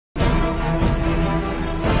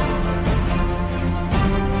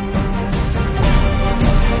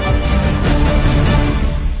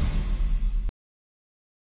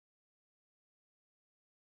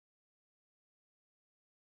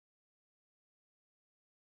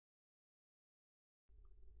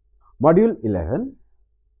Module 11,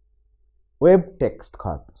 Web Text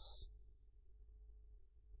Corpus.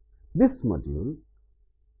 This module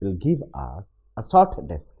will give us a short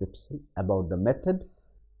description about the method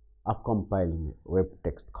of compiling a web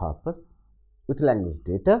text corpus with language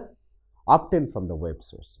data obtained from the web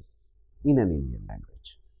sources in an Indian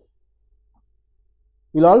language.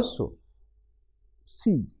 We'll also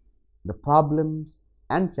see the problems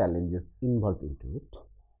and challenges involved into it,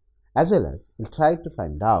 as well as we'll try to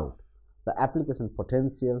find out the application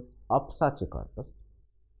potentials of such a corpus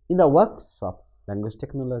in the works of language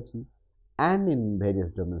technology and in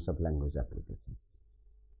various domains of language applications.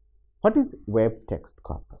 What is web text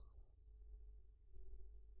corpus?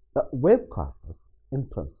 The web corpus, in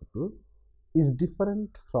principle, is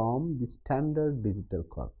different from the standard digital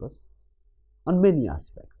corpus on many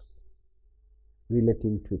aspects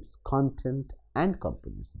relating to its content and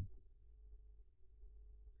composition.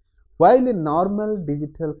 While a normal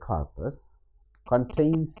digital corpus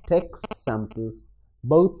contains text samples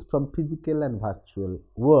both from physical and virtual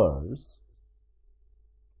worlds,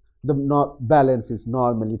 the balance is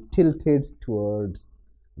normally tilted towards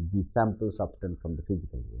the samples obtained from the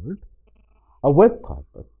physical world. A web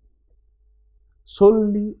corpus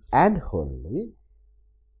solely and wholly,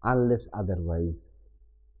 unless otherwise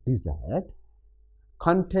desired,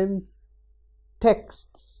 contains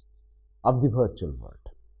texts of the virtual world.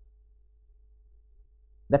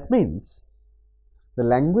 That means the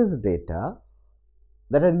language data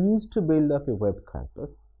that are used to build up a web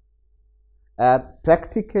corpus are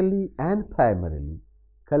practically and primarily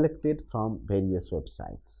collected from various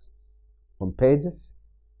websites, from pages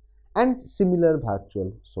and similar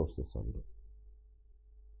virtual sources only.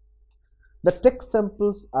 The text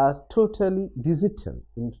samples are totally digital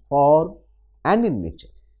in form and in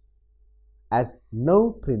nature, as no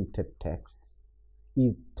printed text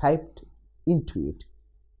is typed into it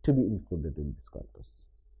to be included in this corpus.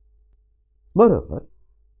 Moreover,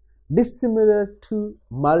 dissimilar to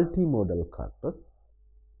multimodal corpus,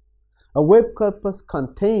 a web corpus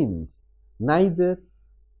contains neither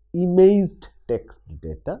imaged text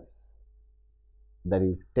data, that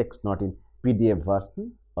is, text not in PDF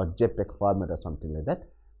version or JPEG format or something like that,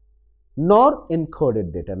 nor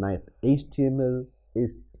encoded data, not HTML,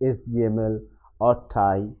 HTML or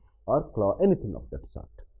TIE or CLAW, anything of that sort.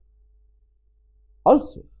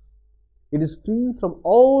 Also, it is free from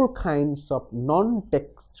all kinds of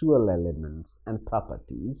non-textual elements and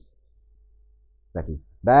properties, that is,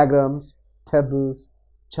 diagrams, tables,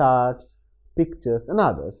 charts, pictures and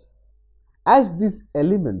others, as these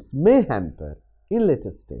elements may hamper in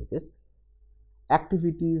later stages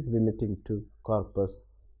activities relating to corpus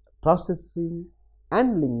processing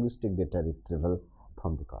and linguistic data retrieval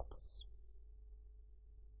from the corpus.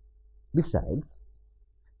 Besides,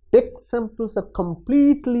 text samples are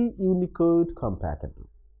completely Unicode compatible.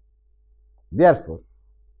 Therefore,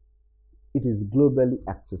 it is globally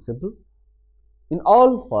accessible in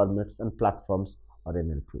all formats and platforms or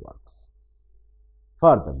NLP works.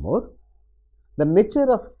 Furthermore, the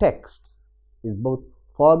nature of texts is both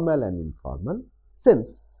formal and informal,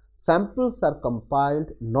 since samples are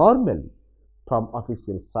compiled normally from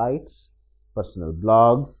official sites, personal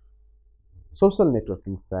blogs, social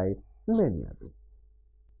networking sites, and many others.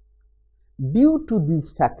 Due to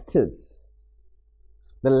these factors,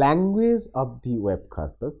 the language of the web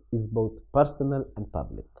corpus is both personal and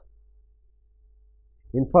public,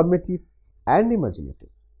 informative and imaginative,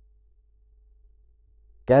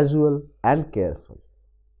 casual and careful,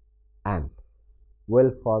 and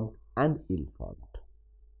well-formed and ill-formed.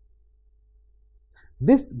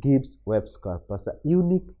 This gives web corpus a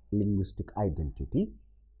unique linguistic identity,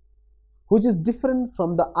 which is different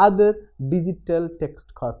from the other digital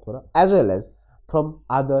text corpora as well as from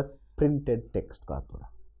other printed text corpora.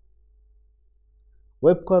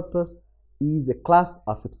 Web corpus is a class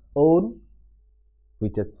of its own,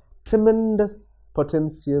 which has tremendous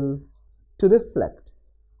potentials to reflect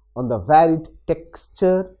on the varied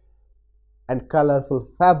texture and colorful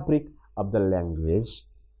fabric of the language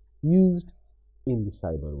used in the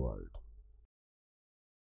cyber world.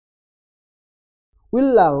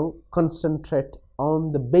 We'll now concentrate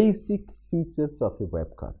on the basic features of a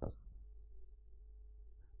web corpus.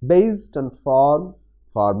 Based on form,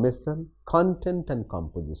 formation, content and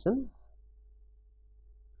composition,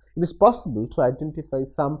 it is possible to identify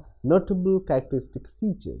some notable characteristic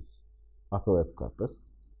features of a web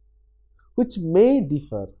corpus, which may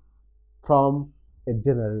differ from a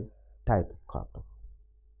general type of corpus.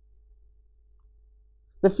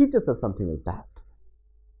 The features are something like that.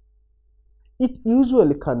 It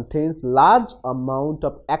usually contains large amount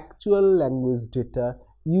of actual language data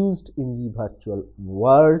used in the virtual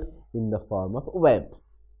world in the form of web.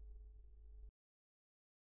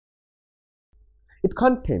 It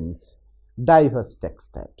contains diverse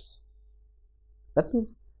text types. That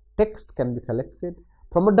means text can be collected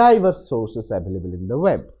from diverse sources available in the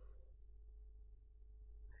web.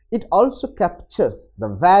 It also captures the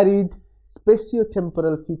varied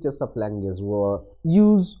spatiotemporal features of language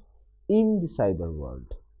use in the cyber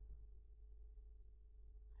world.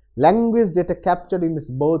 Language data captured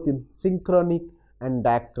is both in synchronic and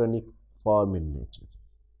diachronic form in nature.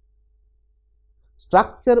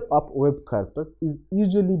 Structure of web corpus is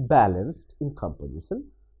usually balanced in composition,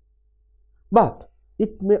 but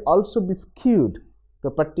it may also be skewed to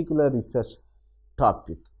a particular research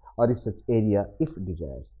topic or research area if it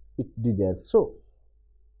desires so.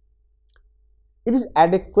 It is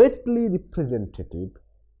adequately representative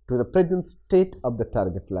to the present state of the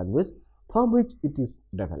target language from which it is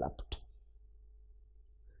developed.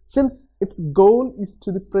 Since its goal is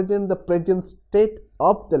to represent the present state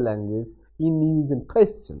of the language in use in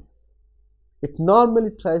question, it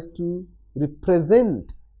normally tries to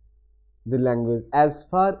represent the language as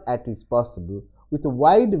far as is possible with a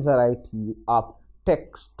wide variety of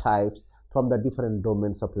text types from the different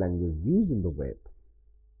domains of language used in the web.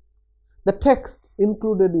 The texts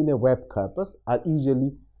included in a web corpus are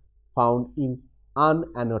usually found in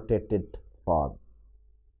unannotated form.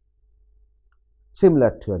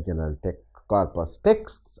 Similar to a general text corpus,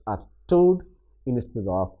 texts are stored in its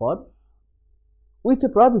raw form with a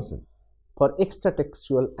provision for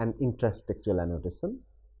extratextual and intratextual annotation,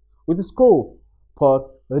 with scope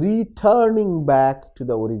for returning back to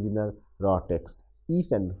the original raw text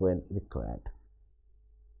if and when required.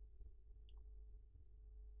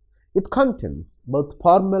 It contains both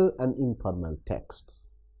formal and informal texts,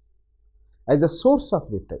 as the source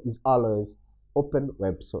of data is always open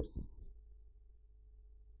web sources.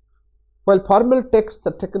 While formal texts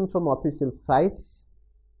are taken from official sites,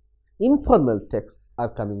 informal texts are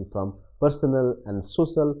coming from personal and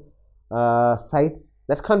social sites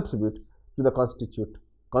that contribute to the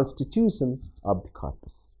constitution of the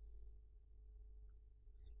corpus.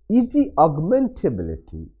 Easy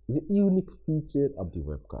augmentability is a unique feature of the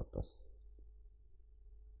web corpus.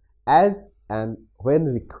 As and when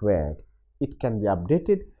required, it can be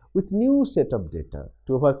updated with new set of data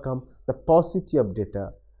to overcome the paucity of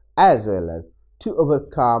data as well as to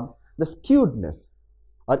overcome the skewedness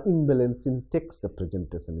or imbalance in text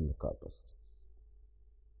representation in the corpus.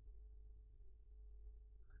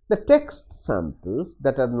 The text samples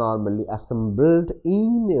that are normally assembled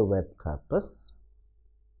in a web corpus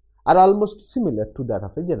are almost similar to that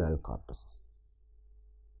of a general corpus,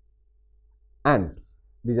 and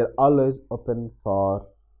these are always open for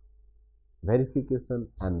verification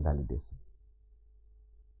and validation.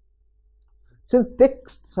 Since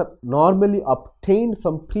texts are normally obtained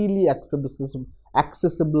from freely accessible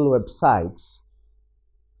websites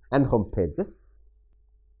and home pages,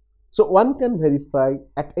 so one can verify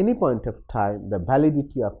at any point of time the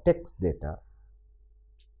validity of text data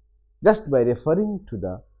just by referring to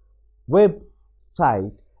the web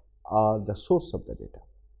site or the source of the data.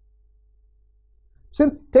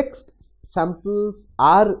 Since text samples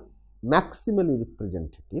are maximally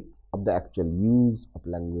representative of the actual use of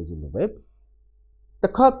language in the web, the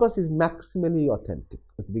corpus is maximally authentic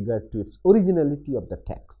with regard to its originality of the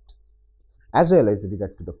text, as well as with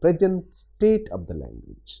regard to the present state of the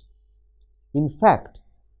language. In fact,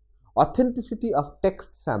 authenticity of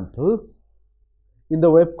text samples in the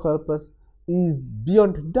web corpus is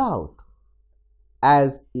beyond doubt,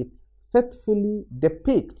 as it faithfully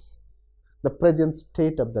depicts the present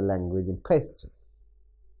state of the language in question.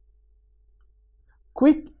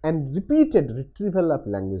 Quick and repeated retrieval of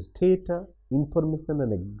language data, information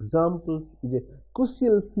and examples is a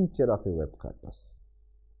crucial feature of a web corpus.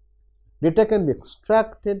 Data can be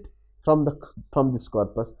extracted from this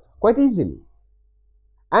corpus quite easily,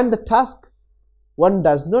 and the task one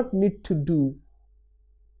does not need to do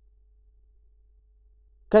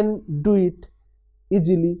can do it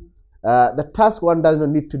easily. The task one does not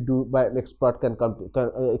need to do by an expert can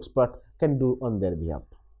do on their behalf.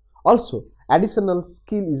 Also, additional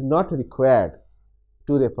skill is not required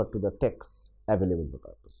to refer to the texts available in the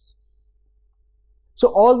corpus. So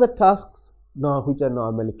all the tasks now which are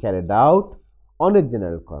normally carried out on a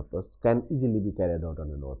general corpus can easily be carried out on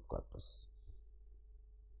a web corpus.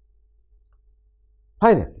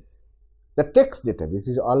 Finally, the text database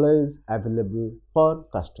is always available for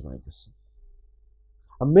customization,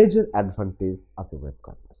 a major advantage of a web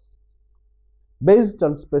corpus. Based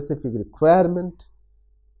on specific requirement,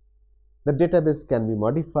 the database can be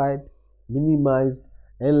modified, minimized,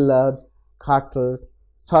 enlarged, cluttered,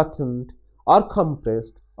 shortened, or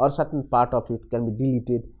compressed, or certain part of it can be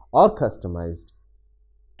deleted or customized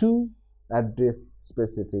to address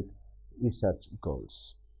specific research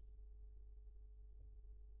goals.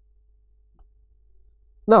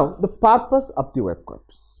 Now, the purpose of the web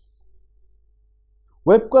corpus.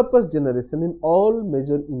 Web corpus generation in all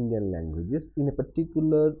major Indian languages in a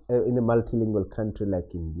particular in a multilingual country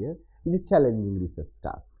like India is a challenging research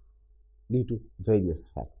task due to various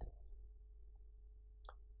factors.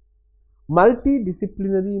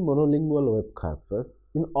 Multidisciplinary monolingual web corpus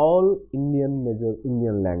in all major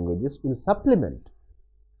Indian languages will supplement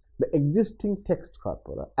the existing text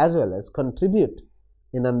corpora as well as contribute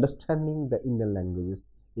in understanding the Indian languages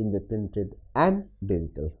in the printed and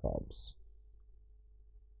digital forms.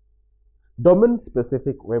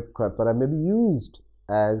 Domain-specific web corpora may be used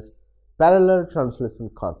as parallel translation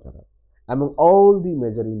corpora among all the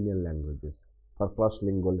major Indian languages for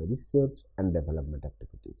cross-lingual research and development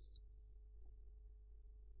activities.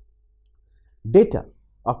 Data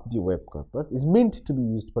of the web corpus is meant to be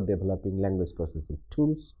used for developing language processing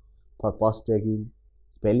tools, for post tagging,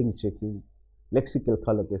 spelling checking, lexical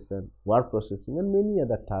collocation, word processing, and many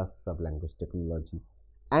other tasks of language technology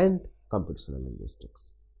and computational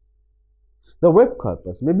linguistics. The web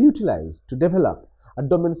corpus may be utilized to develop a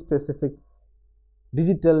domain-specific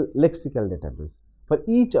digital lexical database for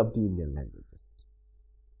each of the Indian languages.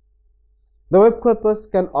 The web corpus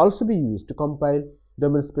can also be used to compile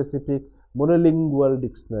domain-specific monolingual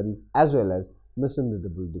dictionaries as well as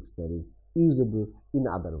machine-readable dictionaries usable in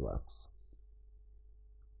other works.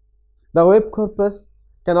 The web corpus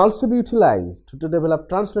can also be utilized to develop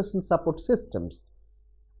translation support systems,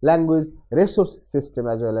 language resource system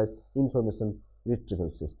as well as information retrieval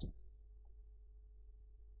system.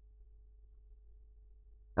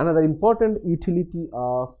 Another important utility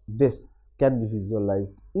of this can be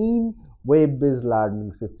visualized in web-based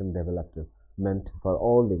learning system development for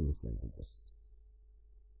all the English languages.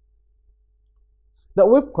 The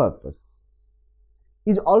web corpus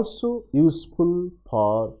is also useful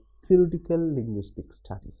for theoretical linguistic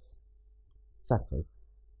studies such as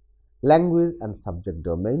language and subject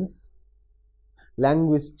domains,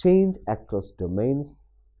 language change across domains,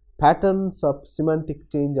 patterns of semantic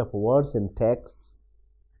change of words in texts,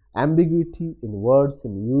 ambiguity in words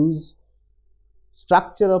in use,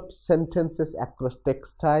 structure of sentences across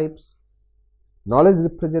text types, knowledge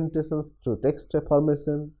representations through text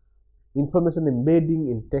formation, information embedding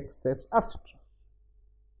in text types, etc.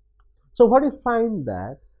 So, what we find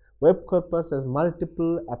that web corpus has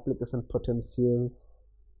multiple application potentials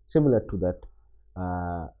similar to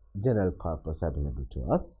that general corpus available to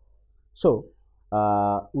us. So,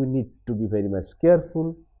 we need to be very much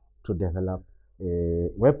careful to develop a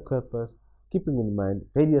web corpus, keeping in mind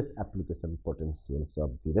various application potentials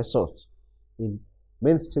of the resource in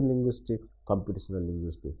mainstream linguistics, computational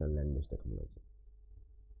linguistics, and language technology.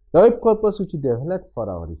 The web corpus which we developed for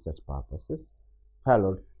our research purposes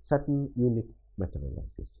followed certain unique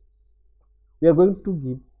methodologies. We are going to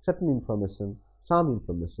give some information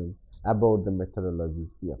about the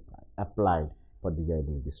methodologies we applied for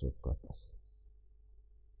designing this web corpus.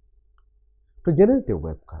 To generate a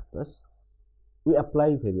web corpus, we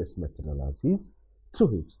apply various methodologies through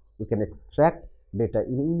which we can extract data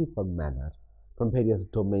in a uniform manner from various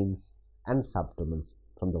domains and subdomains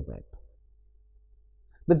from the web.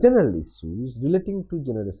 The general issues relating to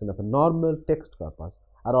generation of a normal text corpus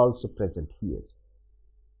are also present here,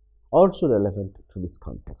 also relevant to this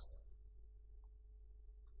context.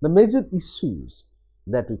 The major issues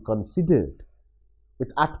that we considered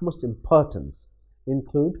with utmost importance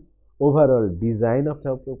include overall design of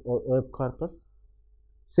the web corpus,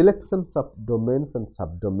 selections of domains and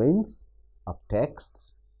subdomains of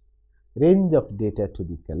texts, range of data to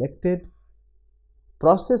be collected,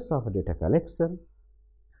 process of data collection,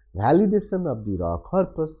 validation of the raw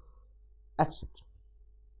corpus, etc.,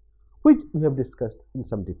 which we have discussed in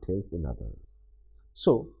some details in others.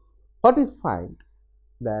 So, what we find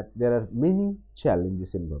that there are many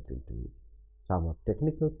challenges involved into it. Some are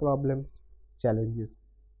technical problems, challenges,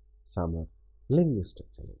 some are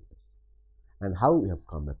linguistic challenges. And how we have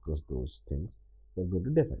come across those things, we are going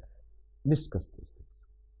to discuss those things.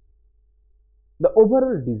 The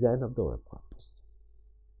overall design of the web corpus.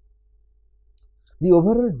 The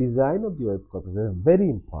overall design of the web corpus is very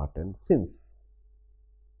important since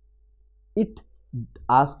it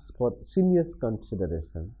asks for serious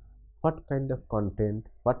consideration what kind of content,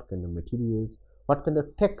 what kind of materials, what kind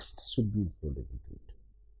of text should be included into it.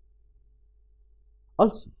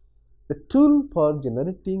 Also, the tool for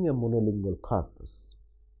generating a monolingual corpus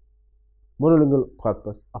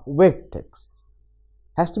of web text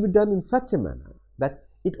has to be done in such a manner that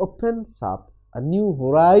it opens up a new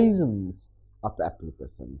horizons of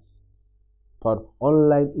applications for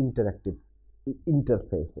online interactive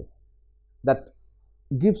interfaces that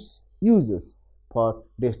gives users for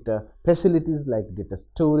data facilities like data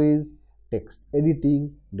storage, text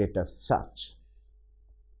editing, data search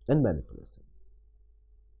and manipulation.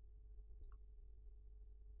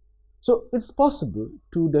 So it's possible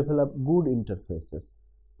to develop good interfaces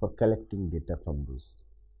for collecting data from those.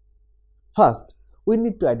 First, we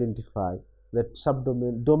need to identify that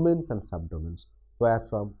domains and subdomains where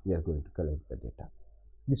from we are going to collect the data.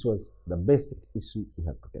 This was the basic issue we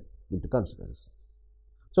have to take into consideration.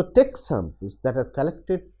 So text samples that are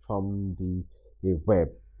collected from the web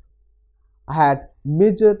had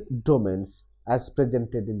major domains as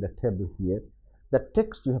presented in the table here. The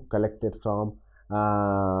text we have collected from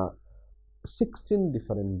 16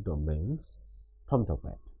 different domains from the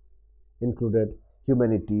web, included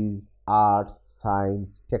humanities, arts,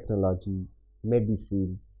 science, technology,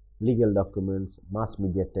 medicine, legal documents, mass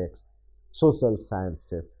media texts, social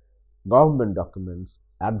sciences, government documents,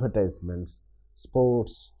 advertisements,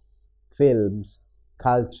 sports, films,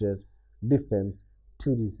 culture, defense,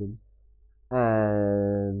 tourism,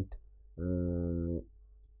 and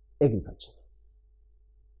agriculture.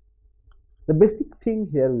 The basic thing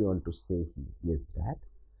here we want to say is that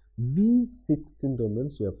these 16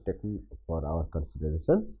 domains we have taken for our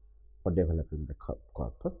consideration for developing the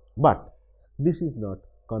corpus, but this is not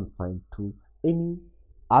confined to any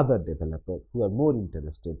other developer who are more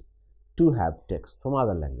interested to have text from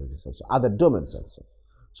other languages also, other domains also.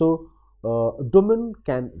 So domain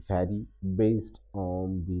can vary based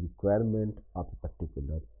on the requirement of a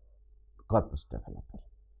particular corpus developer.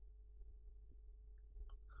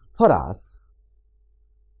 For us,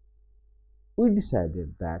 we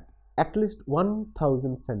decided that at least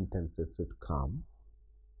 1000 sentences should come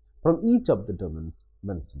from each of the domains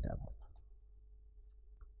mentioned above.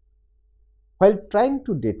 While trying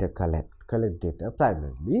to collect data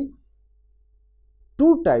primarily,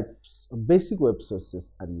 two types of basic web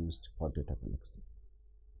sources are used for data collection.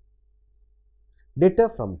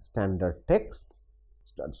 Data from standard texts,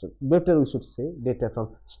 better we should say data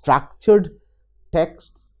from structured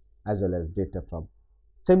texts, as well as data from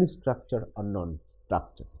semi-structured or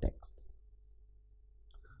non-structured texts.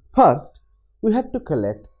 First, we had to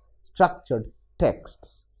collect structured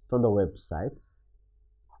texts from the websites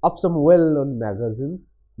of some well-known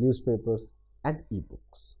magazines, newspapers, and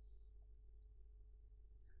e-books.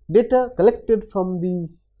 Data collected from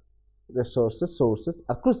these sources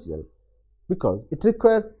are crucial because it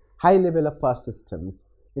requires high level of persistence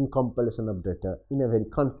in compilation of data in a very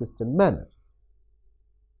consistent manner.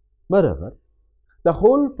 Moreover, the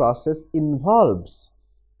whole process involves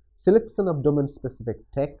selection of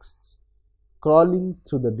domain-specific texts, crawling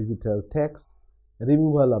through the digital text,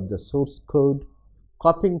 removal of the source code,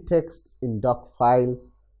 copying text in doc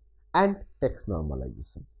files, and text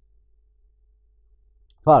normalization.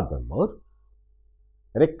 Furthermore,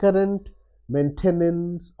 recurrent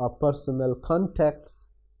maintenance of personal contacts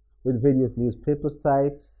with various newspaper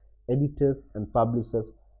sites, editors, and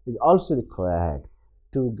publishers is also required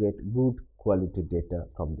to get good quality data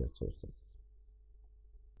from their sources.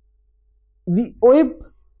 The web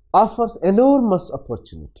offers enormous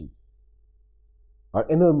opportunity or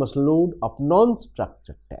enormous load of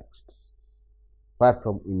non-structured texts,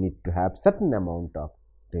 wherefrom we need to have certain amount of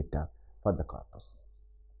data for the corpus.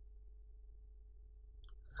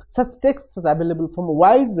 Such texts are available from a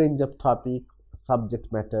wide range of topics,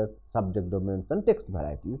 subject matters, subject domains, and text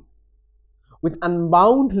varieties, with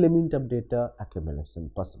unbound limit of data accumulation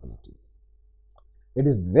possibilities. It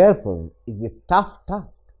is therefore a tough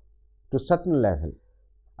task to a certain level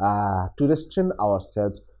to restrain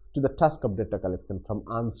ourselves to the task of data collection from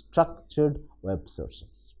unstructured web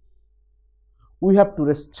sources. We have to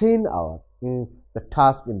restrain the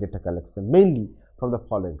task in data collection mainly from the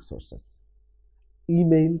following sources: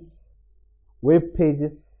 emails, web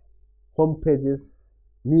pages, home pages,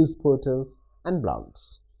 news portals, and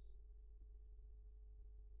blogs.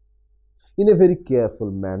 In a very careful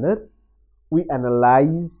manner, we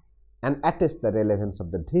analyze and attest the relevance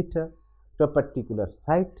of the data to a particular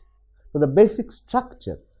site, to the basic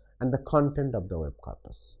structure and the content of the web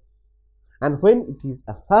corpus. And when it is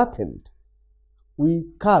ascertained, we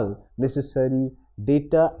cull necessary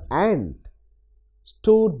data and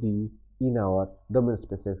store these in our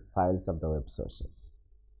domain-specific files of the web sources.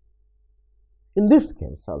 In this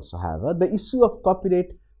case also, however, the issue of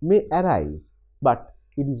copyright may arise, but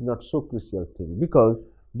it is not so crucial thing because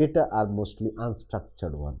data are mostly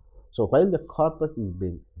unstructured one. So while the corpus is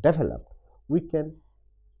being developed, we can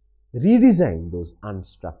redesign those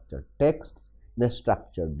unstructured texts in a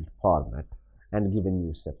structured format and give a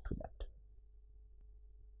new shape to that.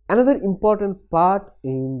 Another important part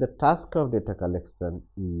in the task of data collection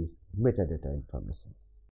is metadata information.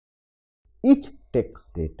 Each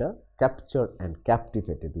text data captured and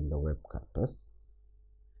captivated in the web corpus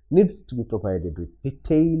needs to be provided with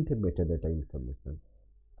detailed metadata information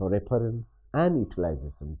for reference and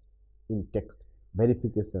utilizations in text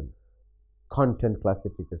verification, content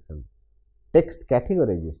classification, text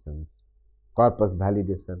categorizations, corpus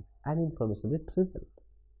validation, and information retrieval.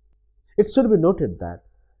 It should be noted that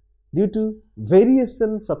due to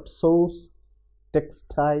variations of source,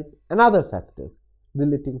 text type, and other factors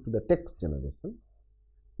relating to the text generation,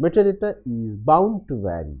 metadata is bound to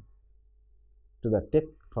vary to the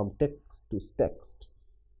text from text to text.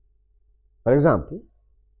 For example,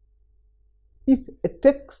 if a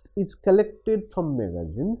text is collected from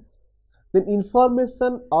magazines, then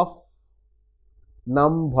information of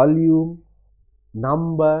volume,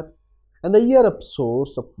 number, and the year of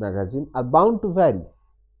source of magazine are bound to vary.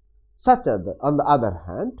 Such as, on the other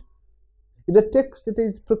hand, if the text data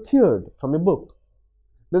is procured from a book,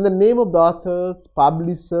 then the name of the authors,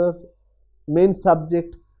 publishers, main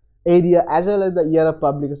subject, area, as well as the year of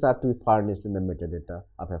publication are to be furnished in the metadata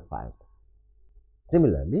of a file.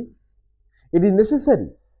 Similarly, it is necessary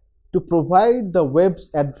to provide the web's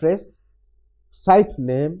address, site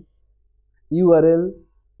name, URL,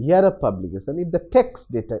 year of publication if the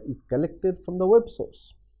text data is collected from the web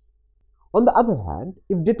source. On the other hand,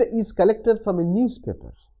 if data is collected from a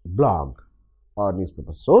newspaper, blog, or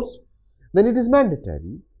newspaper source, then it is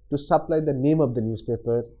mandatory to supply the name of the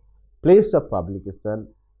newspaper, place of publication,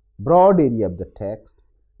 broad area of the text,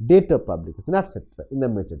 date of publication, etc. in the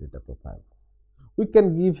metadata profile. We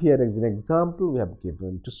can give here an example we have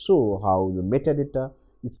given to show how the metadata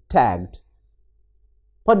is tagged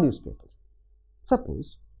for newspapers.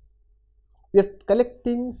 Suppose we are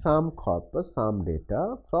collecting some corpus, some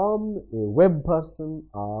data from a web version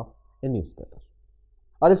of a newspaper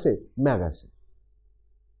or say magazine.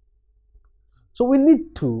 So we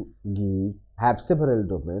need to have several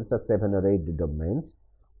domains or 7 or 8 domains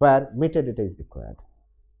where metadata is required.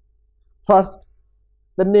 First,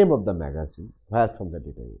 the name of the magazine, where from the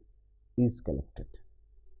data is collected,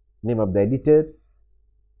 name of the editor,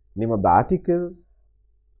 name of the article,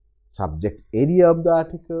 subject area of the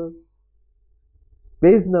article,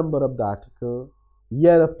 page number of the article,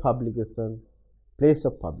 year of publication, place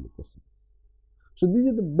of publication. So these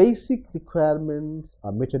are the basic requirements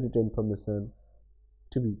of metadata information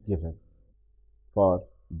to be given for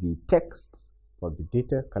the texts, for the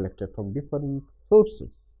data collected from different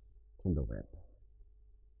sources from the web.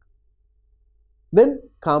 Then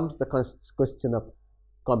comes the question of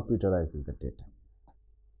computerizing the data.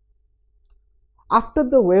 After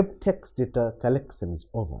the web text data collection is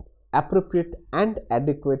over, appropriate and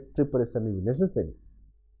adequate preparation is necessary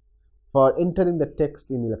for entering the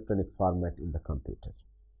text in electronic format in the computer.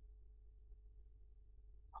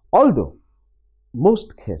 Although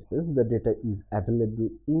most cases the data is available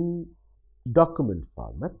in document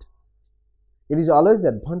format, it is always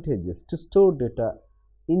advantageous to store data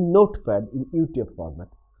in Notepad in UTF format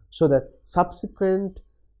so that subsequent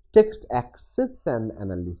text access and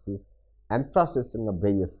analysis and processing of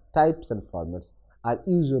various types and formats are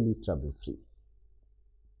usually trouble-free.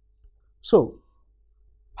 So,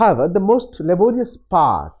 however, the most laborious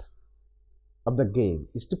part of the game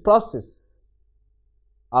is the process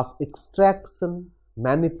of extraction,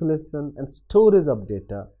 manipulation, and storage of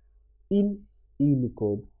data in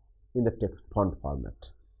Unicode in the text font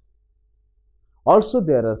format. Also,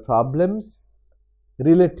 there are problems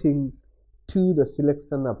relating to the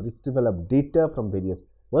selection of retrieval of data from various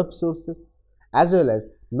web sources as well as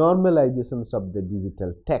normalizations of the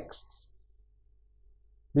digital texts,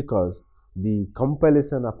 because the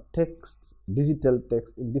compilation of texts, digital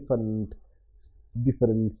text in different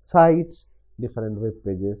sites, different web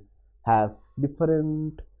pages have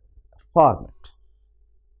different format.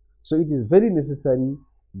 So it is very necessary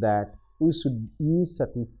that we should use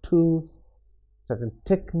certain tools, certain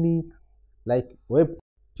techniques like web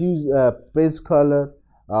page color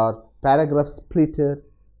or paragraph splitter,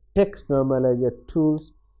 text normalizer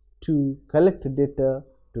tools to collect data,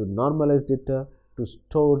 to normalize data, to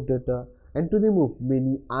store data, and to remove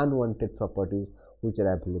many unwanted properties which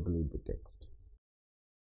are available in the text.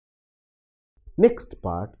 Next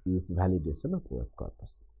part is validation of web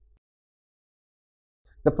corpus.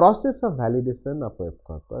 The process of validation of web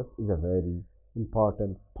corpus is a very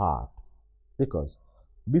important part because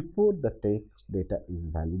before the text data is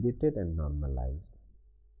validated and normalized,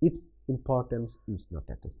 its importance is not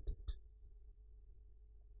attested.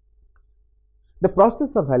 The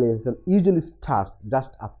process of validation usually starts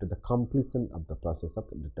just after the completion of the process of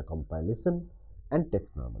data compilation and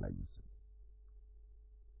text normalization.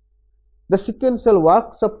 The sequential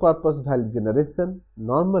works of corpus value generation,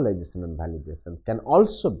 normalization and validation can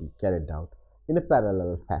also be carried out in a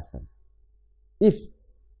parallel fashion if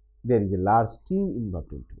there is a large team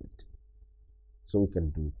involved into it. So we can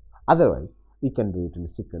do, otherwise we can do it in a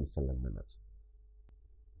sequential manner.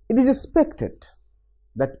 It is expected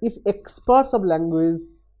that if experts of language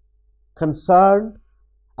concerned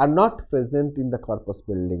are not present in the corpus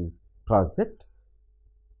building project,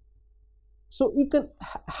 so you can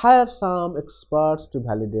hire some experts to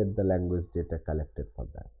validate the language data collected for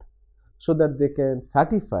that, so that they can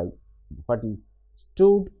certify what is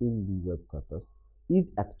stored in the web corpus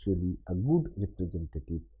is actually a good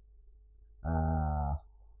representative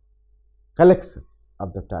collection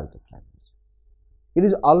of the target language. It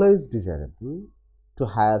is always desirable to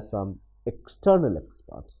hire some external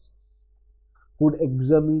experts who would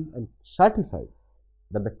examine and certify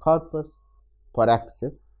that the corpus for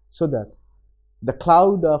access, so that the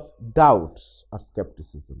cloud of doubts or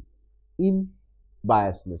skepticism in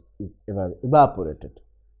biasness is evaporated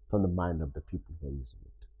from the mind of the people who are using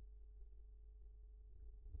it.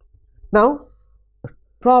 Now,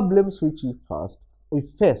 problems which we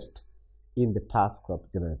faced in the task of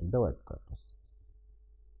generating the web corpus.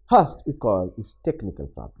 First, we call is technical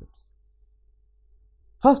problems.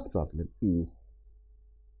 First problem is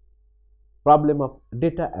problem of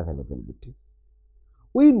data availability.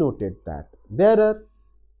 We noted that there are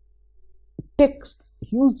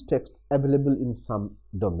huge texts available in some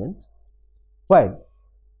domains, while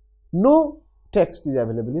no text is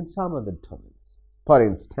available in some other domains. For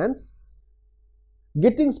instance,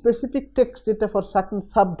 getting specific text data for certain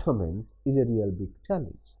subdomains is a real big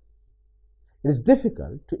challenge. It is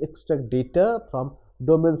difficult to extract data from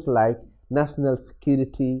domains like national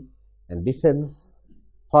security and defense,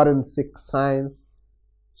 forensic science,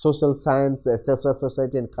 social science, social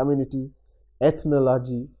society and community,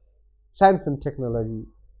 ethnology, science and technology,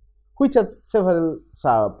 which have several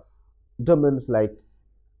sub-domains like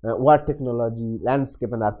war technology,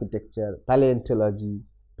 landscape and architecture, paleontology,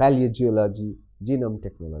 paleogeology, genome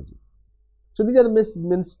technology. So these are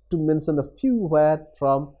meant to mention a few where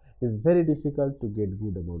from it is very difficult to get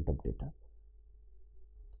good amount of data.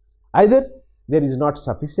 Either there is not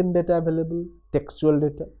sufficient data available, textual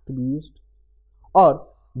data to be used, or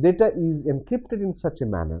data is encrypted in such a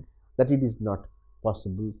manner that it is not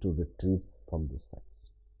possible to retrieve from these sites.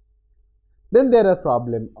 Then there are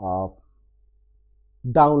problem of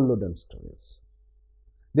download and storage.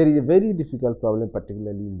 There is a very difficult problem,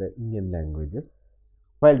 particularly in the Indian languages.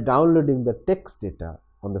 While downloading the text data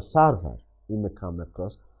on the server, we may come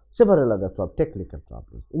across several other technical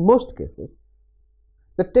problems. In most cases,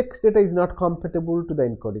 the text data is not compatible to the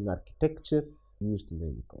encoding architecture used in the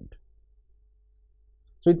Unicode.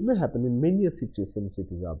 So it may happen in many situations.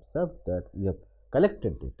 It is observed that we have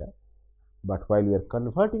collected data, but while we are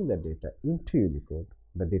converting the data into Unicode,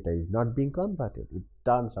 the data is not being converted. It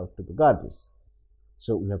turns out to be garbage.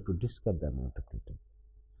 So we have to discard the amount of data.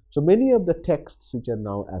 So many of the texts which are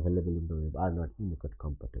now available in the web are not Unicode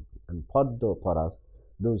compatible, and for us,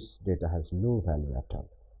 those data has no value at all,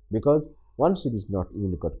 because once it is not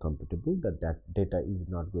Unicode compatible, that data is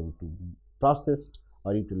not going to be processed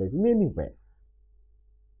or utilized in any way.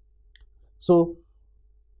 So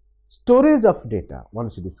storage of data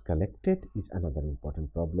once it is collected is another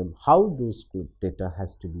important problem. How those data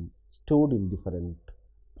has to be stored in different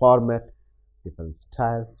format, different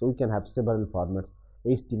styles. So we can have several formats: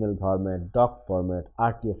 HTML format, doc format,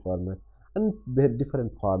 RTF format, and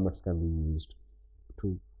different formats can be used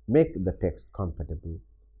to make the text compatible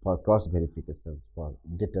for cross verifications, for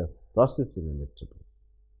data processing and etc.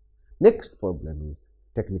 Next problem is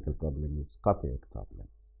technical problem is copyright problem.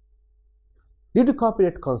 Due to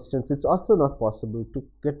copyright constraints, it's also not possible to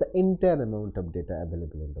get the entire amount of data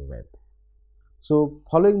available in the web. So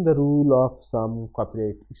following the rule of some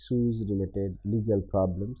copyright issues related legal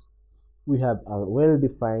problems, we have a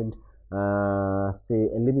well-defined, say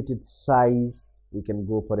a limited size. We can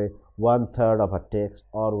go for a 1/3 of a text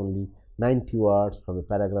or only 90 words from a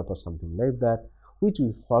paragraph or something like that, which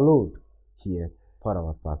we followed here for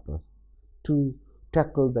our purpose to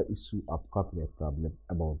tackle the issue of copyright problem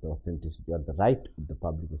about the authenticity or the right of the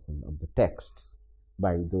publication of the texts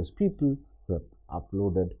by those people who have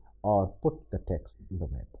uploaded or put the text in the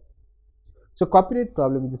web. So copyright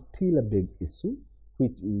problem is still a big issue,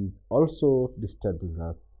 which is also disturbing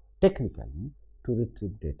us technically to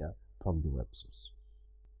retrieve data from the web source.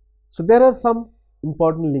 So there are some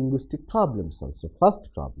important linguistic problems also.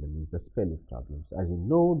 First problem is the spelling problems. As you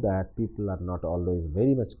know that people are not always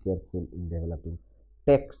very much careful in developing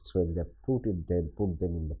texts when they put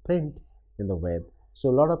them in the print, in the web. So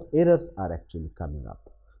a lot of errors are actually coming up.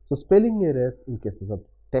 So spelling errors in cases of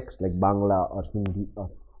text like Bangla or Hindi or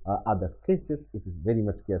other cases, it is very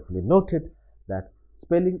much carefully noted that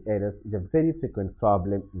spelling errors is a very frequent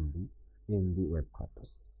problem in the web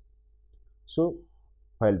corpus. So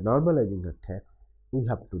while normalizing a text, we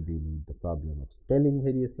have to deal with the problem of spelling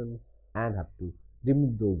variations and have to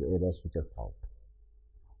remove those errors which are found.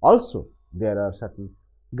 Also, there are certain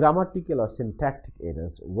grammatical or syntactic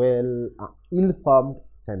errors, ill-formed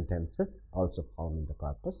sentences also found in the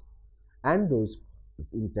corpus, and those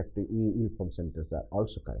ill-formed sentences are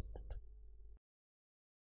also corrected.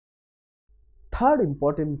 Third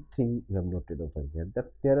important thing we have noted over here,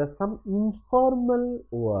 that there are some informal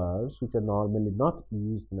words which are normally not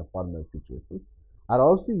used in a formal situations are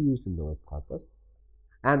also used in the web corpus,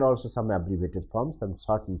 and also some abbreviated forms, some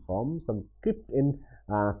shortened forms, some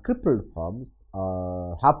crippled forms,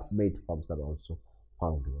 half-made forms are also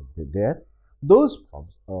found there. Those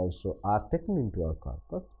forms also are taken into our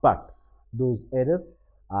corpus, but those errors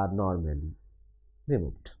are normally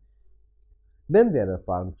removed. Then there are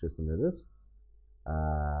punctuation errors.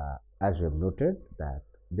 As we have noted that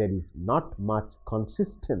there is not much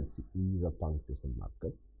consistency in use of punctuation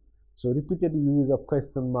markers. So repeated use of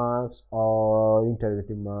question marks or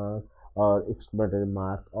interrogative mark or exclamatory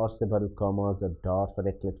mark or several commas or dots or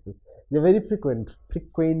eclipses, they are very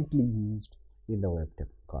frequently used in the web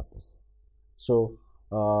text corpus. So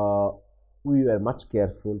we were much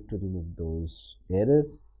careful to remove those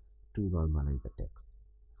errors to normalize the text.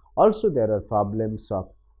 Also, there are problems of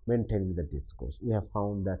maintaining the discourse. We have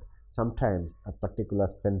found that sometimes a particular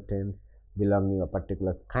sentence belonging to a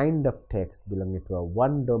particular kind of text belonging to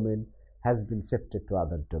one domain has been shifted to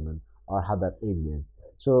other domain or other areas.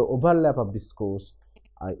 So overlap of discourse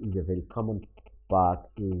is a very common part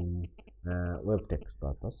in web text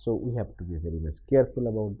corpus. So we have to be very much careful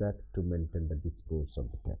about that to maintain the discourse of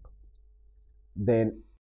the texts. Then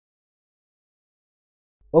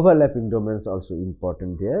overlapping domains also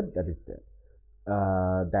important there, that is there.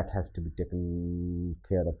 That has to be taken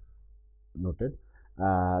care of, noted.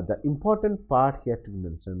 The important part here to be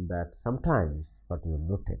mentioned that sometimes what we have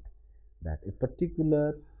noted that a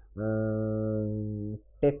particular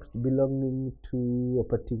text belonging to a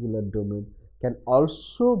particular domain can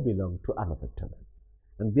also belong to another domain,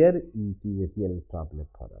 and there it is a real problem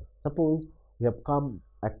for us. Suppose we have come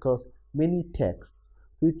across many texts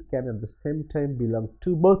which can at the same time belong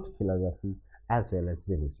to both philosophy as well as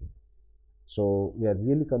religion. So we are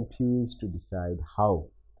really confused to decide how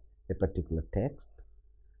a particular text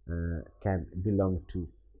can belong to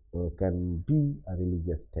can be a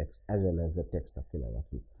religious text as well as a text of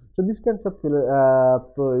philosophy. So these kinds of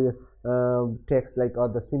text, like, or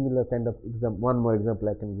the similar kind of example. One more example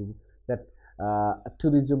I can give you, that a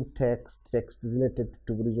tourism text related to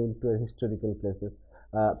tourism to a historical place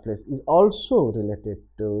is also related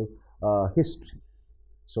to history.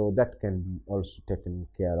 So that can be also taken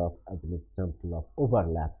care of as an example of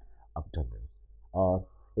overlap of domains. Or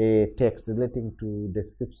a text relating to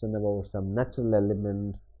description about some natural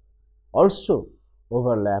elements also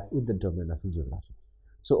overlap with the domain of geography.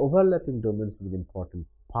 So overlapping domains is an important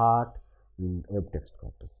part in web text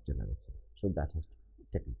corpus generation. So that has to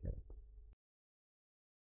be taken care of.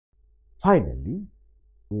 Finally,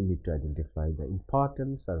 we need to identify the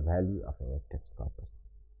importance or value of a web text corpus.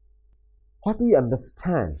 What we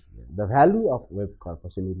understand here, the value of web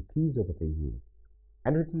corpus will increase over the years,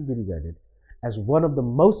 and it will be regarded as one of the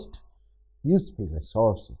most useful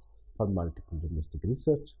resources for multiple linguistic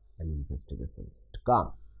research and investigations to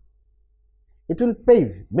come. It will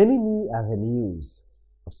pave many new avenues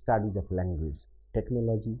of studies of language,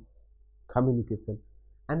 technology, communication,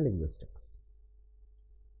 and linguistics.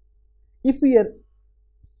 If we are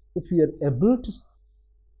able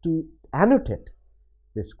to annotate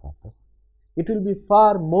this corpus, it will be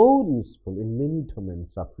far more useful in many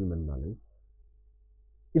domains of human knowledge,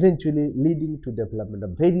 eventually leading to development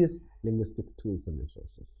of various linguistic tools and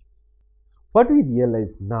resources. What we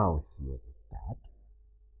realize now here is that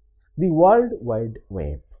the World Wide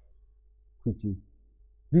Web, which is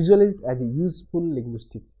visualized as a useful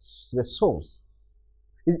linguistic resource,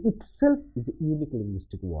 is itself a unique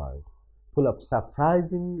linguistic world full of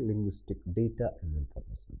surprising linguistic data and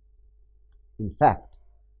information. In fact,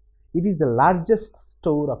 it is the largest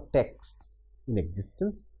store of texts in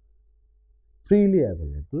existence, freely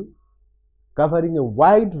available, covering a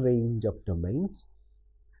wide range of domains,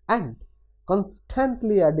 and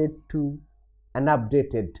constantly added to and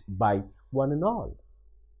updated by one and all.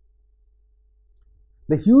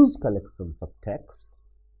 The huge collections of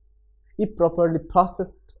texts, if properly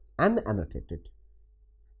processed and annotated,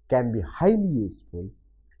 can be highly useful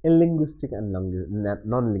in linguistic and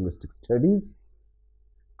non-linguistic studies,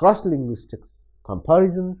 cross-linguistics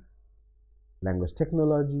comparisons, language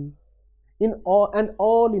technology,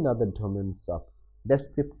 all in other domains of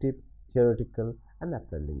descriptive, theoretical, and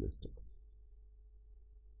applied linguistics.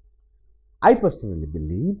 I personally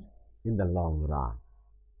believe, in the long run,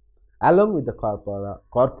 along with the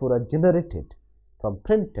corpora generated from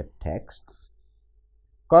printed texts,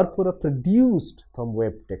 corpora produced from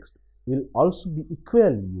web text will also be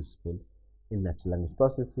equally useful in natural language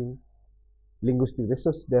processing, linguistic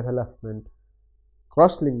resource development,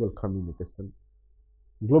 cross-lingual communication,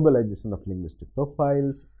 globalization of linguistic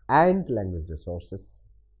profiles and language resources,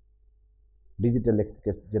 digital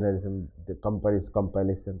lexicon generation, the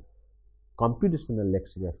compilation, computational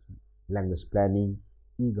lexicography, language planning,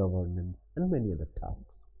 e-governance, and many other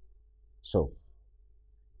tasks. So,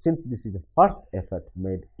 since this is the first effort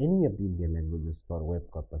made any of the Indian languages for web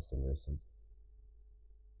corpus generation,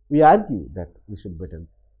 we argue that we should better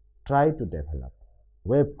try to develop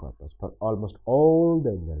web corpus for almost all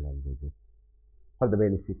the Indian languages for the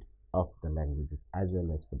benefit of the languages as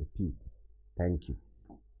well as for the people. Thank you.